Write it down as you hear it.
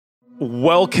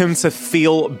Welcome to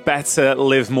Feel Better,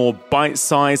 Live More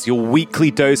Bite-Size, your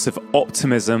weekly dose of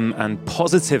optimism and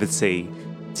positivity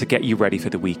to get you ready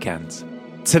for the weekend.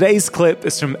 Today's clip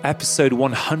is from episode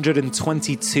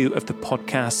 122 of the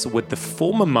podcast with the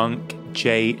former monk,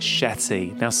 Jay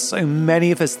Shetty. Now, so many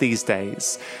of us these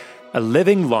days are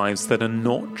living lives that are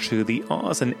not truly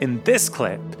ours. And in this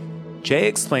clip, Jay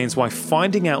explains why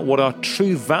finding out what our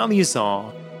true values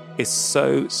are is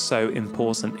so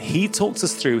important. He talks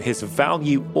us through his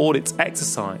value audit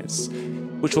exercise,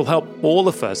 which will help all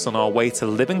of us on our way to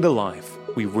living the life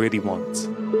we really want.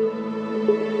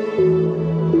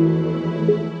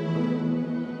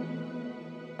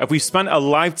 If we've spent a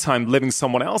lifetime living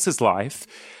someone else's life,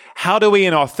 how do we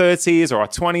in our 30s or our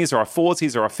 20s or our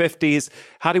 40s or our 50s,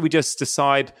 how do we just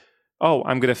decide, oh,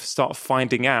 I'm going to start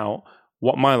finding out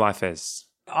what my life is?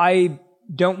 I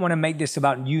don't want to make this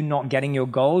about you not getting your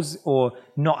goals or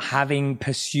not having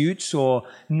pursuits or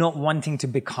not wanting to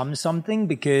become something,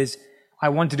 because I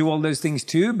want to do all those things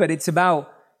too, but it's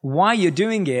about why you're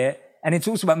doing it. And it's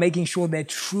also about making sure they're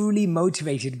truly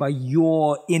motivated by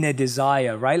your inner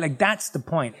desire, right? Like that's the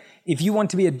point. If you want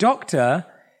to be a doctor,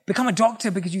 become a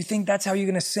doctor because you think that's how you're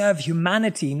going to serve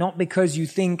humanity, not because you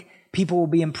think people will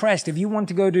be impressed. If you want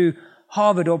to go to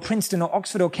Harvard or Princeton or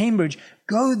Oxford or Cambridge,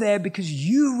 go there because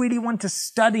you really want to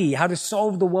study how to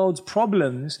solve the world's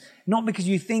problems, not because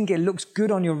you think it looks good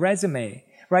on your resume,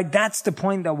 right? That's the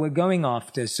point that we're going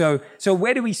after. So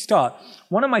where do we start?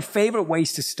 One of my favorite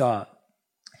ways to start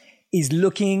is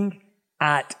looking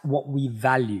at what we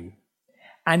value.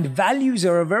 And values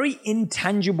are a very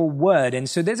intangible word. And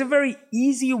so there's a very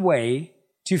easy way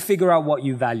to figure out what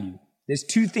you value. There's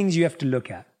two things you have to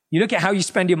look at. You look at how you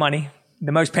spend your money.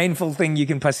 The most painful thing you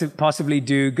can possibly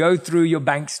do, go through your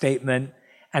bank statement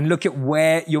and look at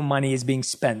where your money is being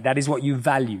spent. That is what you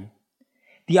value.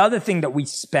 The other thing that we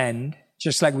spend,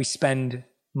 just like we spend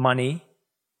money,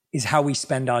 is how we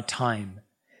spend our time.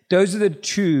 Those are the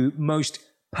two most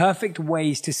perfect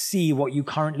ways to see what you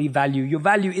currently value. Your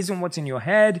value isn't what's in your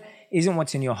head, isn't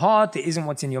what's in your heart, it isn't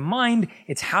what's in your mind.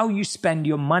 It's how you spend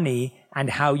your money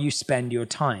and how you spend your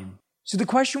time. So the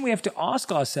question we have to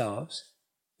ask ourselves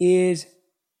is,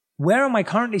 where am I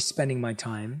currently spending my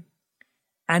time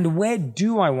and where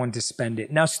do I want to spend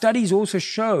it? Now, studies also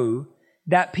show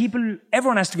that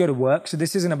everyone has to go to work, so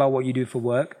this isn't about what you do for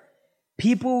work.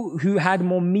 People who had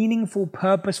more meaningful,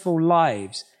 purposeful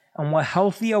lives and were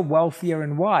healthier, wealthier,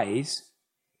 and wise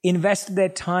invested their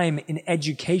time in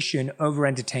education over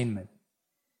entertainment.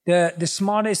 The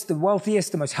smartest, the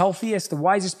wealthiest, the most healthiest, the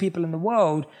wisest people in the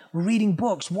world were reading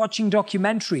books, watching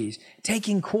documentaries,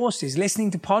 taking courses,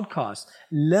 listening to podcasts,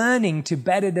 learning to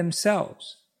better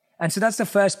themselves. And so that's the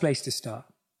first place to start.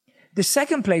 The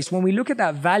second place, when we look at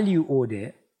that value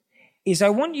audit, is I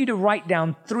want you to write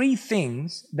down 3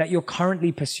 things that you're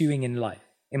currently pursuing in life.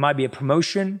 It might be a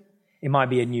promotion, it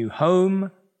might be a new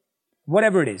home,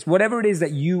 whatever it is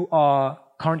that you are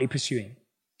currently pursuing.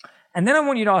 And then I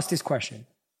want you to ask this question.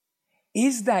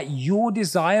 Is that your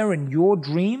desire and your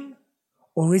dream,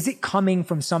 or is it coming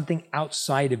from something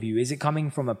outside of you? Is it coming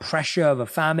from a pressure of a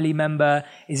family member?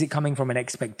 Is it coming from an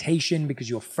expectation because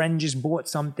your friend just bought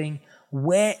something?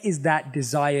 Where is that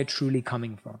desire truly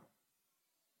coming from?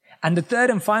 And the third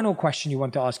and final question you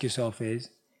want to ask yourself is,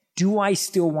 do I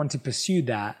still want to pursue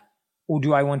that, or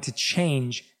do I want to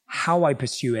change how I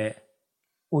pursue it,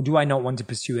 or do I not want to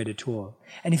pursue it at all?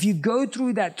 And if you go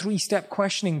through that 3-step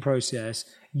questioning process,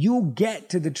 you'll get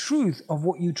to the truth of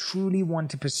what you truly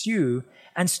want to pursue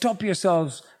and stop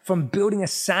yourselves from building a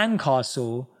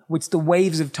sandcastle which the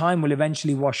waves of time will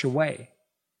eventually wash away.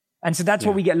 And so that's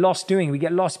what we get lost doing. We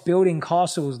get lost building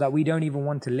castles that we don't even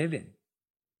want to live in.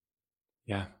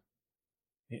 Yeah.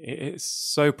 It's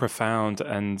so profound.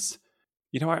 And,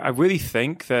 I really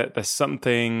think that there's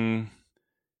something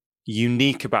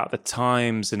unique about the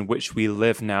times in which we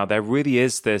live now. There really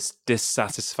is this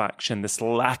dissatisfaction, this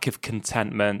lack of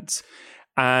contentment.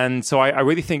 And so I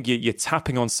really think you're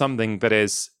tapping on something that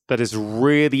is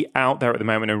really out there at the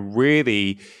moment. And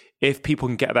really, if people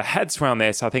can get their heads around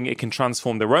this, I think it can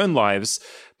transform their own lives,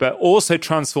 but also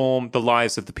transform the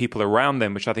lives of the people around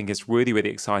them, which I think is really,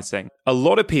 really exciting. A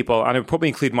lot of people, and I would probably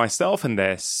include myself in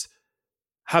this,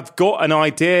 have got an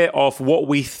idea of what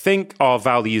we think our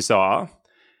values are.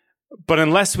 But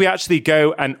unless we actually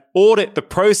go and audit the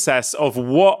process of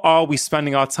what are we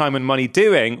spending our time and money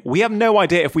doing, we have no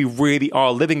idea if we really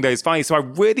are living those values. So I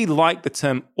really like the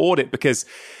term audit because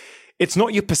it's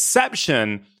not your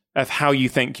perception of how you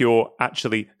think you're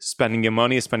actually spending your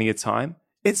money or spending your time.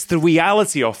 It's the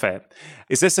reality of it.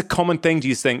 Is this a common thing, do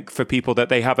you think, for people that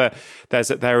they have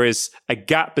there is a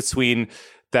gap between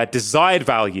their desired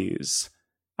values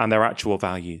and their actual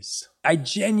values? I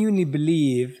genuinely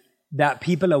believe that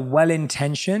people are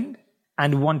well-intentioned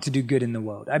and want to do good in the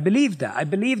world. I believe that. I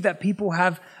believe that people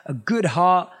have a good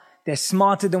heart. They're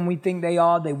smarter than we think they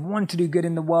are. They want to do good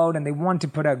in the world and they want to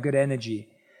put out good energy.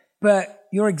 But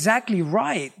you're exactly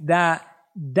right that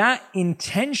that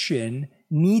intention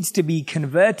needs to be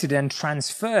converted and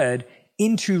transferred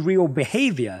into real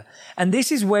behavior. And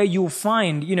this is where you'll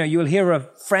find, you'll hear a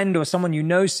friend or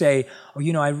someone say,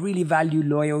 oh, I really value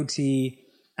loyalty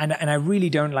and I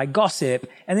really don't like gossip.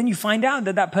 And then you find out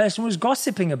that that person was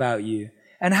gossiping about you.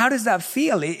 And how does that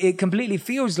feel? It completely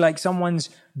feels like someone's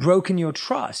broken your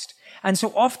trust. And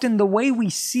so often the way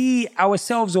we see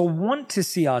ourselves or want to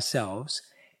see ourselves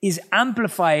is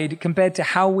amplified compared to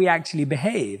how we actually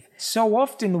behave. So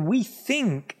often we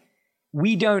think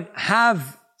we don't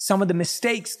have some of the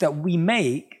mistakes that we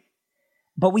make,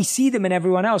 but we see them in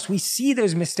everyone else. We see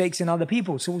those mistakes in other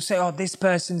people. So we'll say, oh, this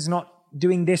person's not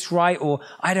doing this right, or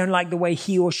I don't like the way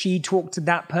he or she talked to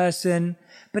that person.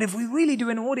 But if we really do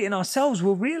an audit in ourselves,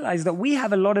 we'll realize that we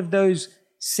have a lot of those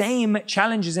same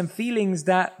challenges and feelings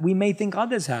that we may think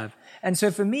others have. And so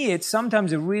for me, it's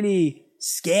sometimes a really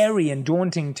scary and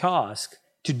daunting task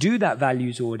to do that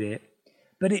values audit,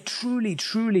 but it truly,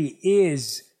 truly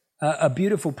is a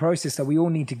beautiful process that we all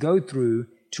need to go through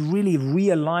to really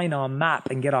realign our map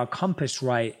and get our compass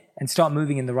right and start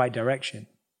moving in the right direction.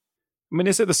 I mean,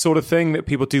 is it the sort of thing that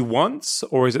people do once,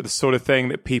 or is it the sort of thing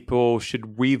that people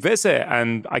should revisit?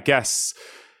 And I guess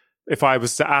if I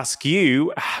was to ask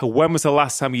you, when was the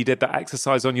last time you did that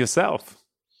exercise on yourself?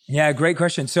 Yeah, great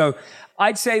question. So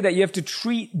I'd say that you have to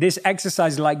treat this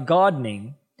exercise like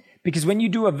gardening, because when you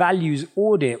do a values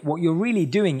audit, what you're really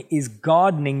doing is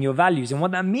gardening your values. And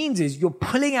what that means is you're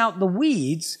pulling out the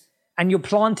weeds and you're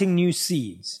planting new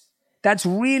seeds. That's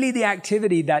really the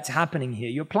activity that's happening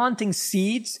here. You're planting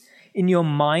seeds in your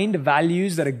mind,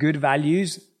 values that are good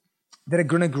values that are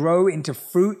going to grow into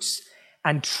fruits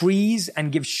and trees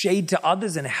and give shade to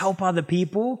others and help other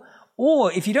people.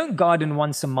 Or if you don't garden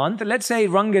once a month, let's say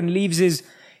Rangan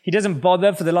he doesn't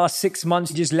bother for the last 6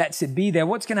 months, he just lets it be there.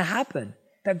 What's going to happen?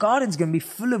 That garden's going to be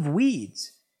full of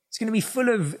weeds. It's going to be full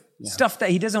of stuff that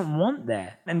he doesn't want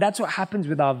there. And that's what happens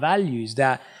with our values,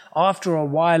 that after a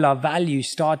while, our values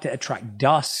start to attract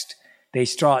dust. They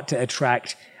start to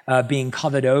attract being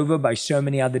covered over by so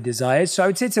many other desires. So I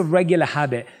would say it's a regular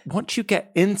habit. Once you get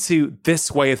into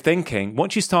this way of thinking,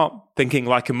 once you start thinking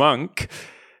like a monk,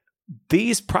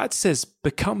 these practices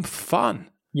become fun.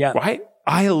 Yeah. Right?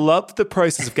 I love the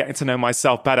process of getting to know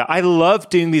myself better. I love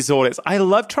doing these audits. I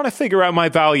love trying to figure out my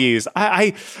values.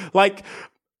 I like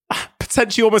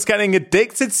potentially almost getting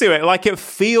addicted to it. Like it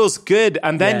feels good.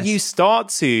 And then you start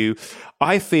to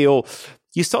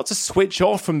switch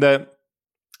off from the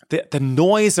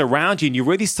noise around you, and you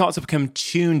really start to become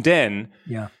tuned in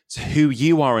to who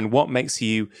you are and what makes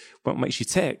you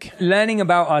tick. Learning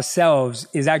about ourselves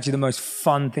is actually the most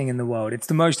fun thing in the world. It's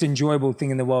the most enjoyable thing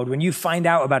in the world. When you find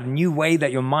out about a new way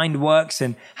that your mind works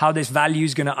and how this value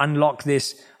is going to unlock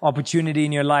this opportunity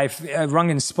in your life,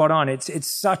 Rangan's spot on. It's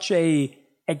such a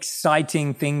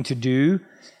exciting thing to do.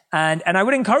 And I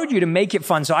would encourage you to make it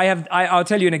fun. So I'll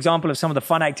tell you an example of some of the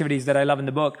fun activities that I love in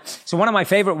the book. So one of my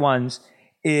favorite ones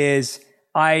is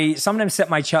I sometimes set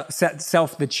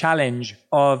myself the challenge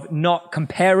of not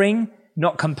comparing,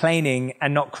 not complaining,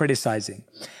 and not criticizing.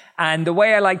 And the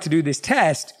way I like to do this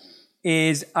test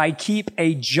is I keep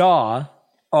a jar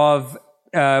of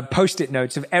Post-it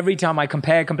notes of every time I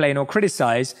compare, complain, or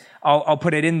criticize, I'll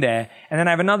put it in there. And then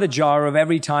I have another jar of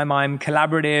every time I'm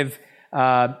collaborative,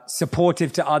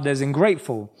 supportive to others, and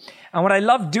grateful. And what I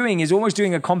love doing is almost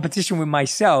doing a competition with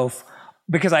myself,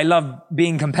 because I love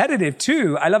being competitive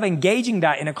too. I love engaging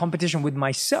that in a competition with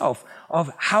myself of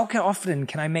how often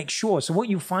can I make sure. So what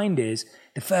you find is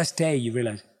the first day you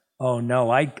realize, oh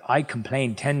no, I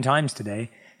complained 10 times today.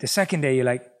 The second day you're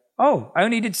like, oh, I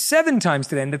only did 7 times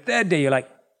today. And the third day you're like,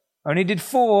 I only did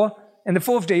 4. And the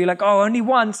fourth day you're like, oh, only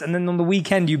once. And then on the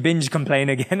weekend you binge complain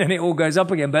again and it all goes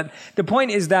up again. But the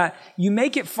point is that you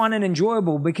make it fun and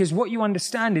enjoyable, because what you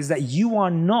understand is that you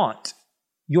are not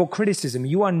your criticism.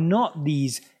 You are not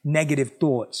these negative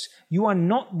thoughts. You are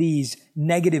not these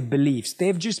negative beliefs.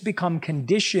 They've just become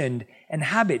conditioned and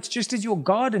habits, just as your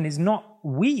garden is not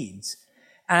weeds.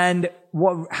 And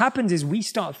what happens is we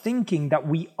start thinking that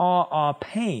we are our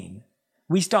pain.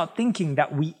 We start thinking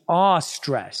that we are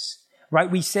stress,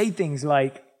 right? We say things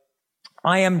like,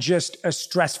 I am just a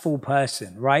stressful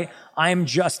person, right? I am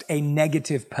just a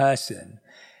negative person.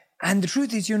 And the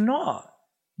truth is you're not.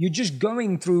 You're just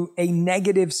going through a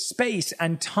negative space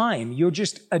and time. You're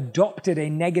just adopted a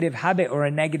negative habit or a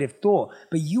negative thought,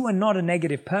 but you are not a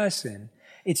negative person.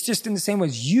 It's just in the same way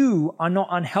as you are not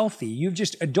unhealthy. You've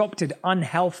just adopted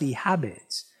unhealthy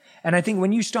habits. And I think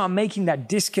when you start making that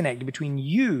disconnect between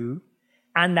you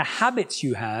and the habits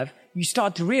you have, you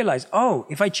start to realize, oh,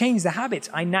 if I change the habits,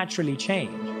 I naturally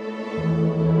change.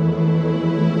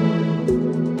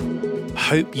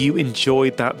 Hope you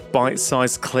enjoyed that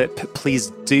bite-sized clip. Please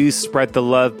do spread the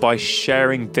love by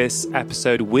sharing this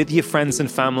episode with your friends and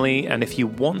family. And if you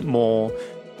want more,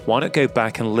 why not go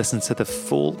back and listen to the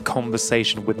full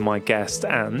conversation with my guest?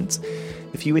 And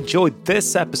if you enjoyed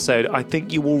this episode, I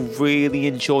think you will really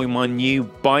enjoy my new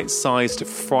bite-sized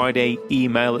Friday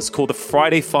email. It's called the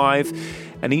Friday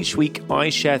 5. And each week I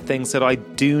share things that I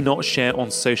do not share on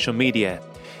social media.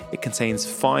 It contains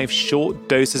 5 short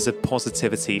doses of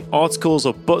positivity, articles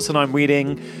or books that I'm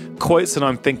reading, quotes that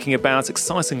I'm thinking about,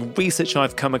 exciting research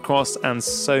I've come across, and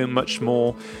so much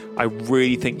more. I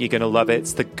really think you're going to love it.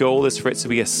 The goal is for it to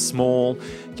be a small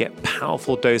yet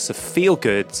powerful dose of feel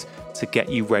good to get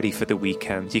you ready for the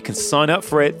weekend. You can sign up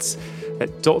for it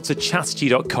at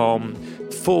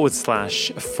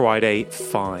drchatterjee.com/Friday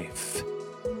 5.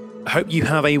 I hope you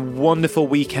have a wonderful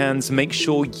weekend. Make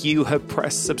sure you have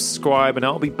pressed subscribe, and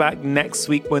I'll be back next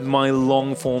week with my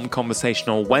long-form conversation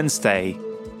on Wednesday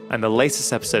and the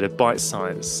latest episode of Bite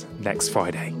Size next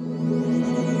Friday.